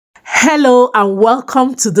Hello and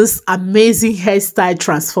welcome to this amazing hairstyle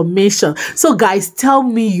transformation. So guys, tell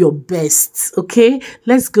me your best. Okay,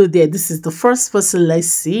 let's go there. This is the first person. Let's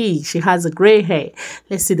see. She has a gray hair.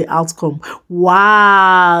 Let's see the outcome.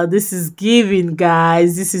 Wow, this is giving,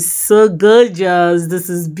 guys. This is so gorgeous. This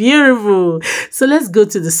is beautiful. So let's go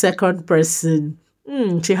to the second person.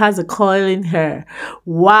 She has a coiling hair.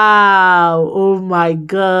 Wow. Oh my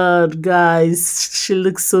God, guys. She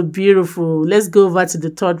looks so beautiful. Let's go over to the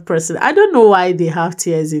third person. I don't know why they have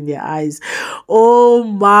tears in their eyes. Oh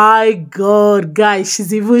my God, guys.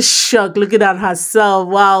 She's even shocked looking at herself.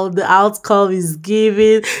 Wow. The outcome is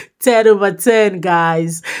giving 10 over 10,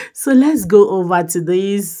 guys. So let's go over to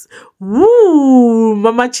this. Woo!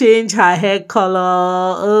 Mama changed her hair color.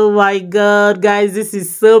 Oh my God, guys. This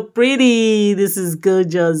is so pretty. This is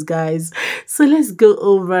gorgeous, guys. So let's go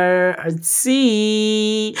over and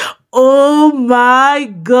see. Oh my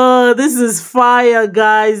God, this is fire,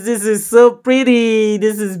 guys. This is so pretty.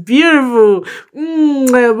 This is beautiful.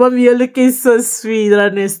 Mommy, you're looking so sweet,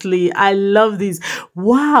 honestly. I love this.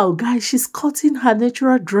 Wow, guys, she's cutting her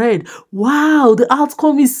natural dread. Wow, the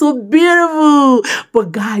outcome is so beautiful.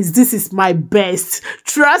 But guys, this is my best.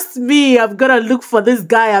 Trust me, I'm gonna look for this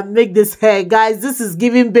guy and make this hair. Guys, this is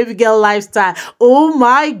giving baby girl lifestyle. Oh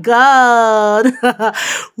my God.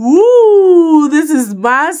 Woo, this is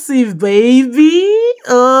massive, baby.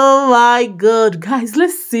 Oh my God, guys,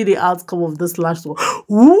 let's see the outcome of this last one.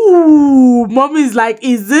 Ooh, mommy's like,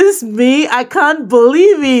 is this me? I can't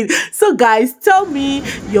believe it. So guys, tell me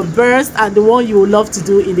your best and the one you would love to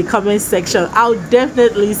do in the comment section. I'll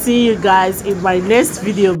definitely see you guys in my next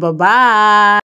video. Bye bye.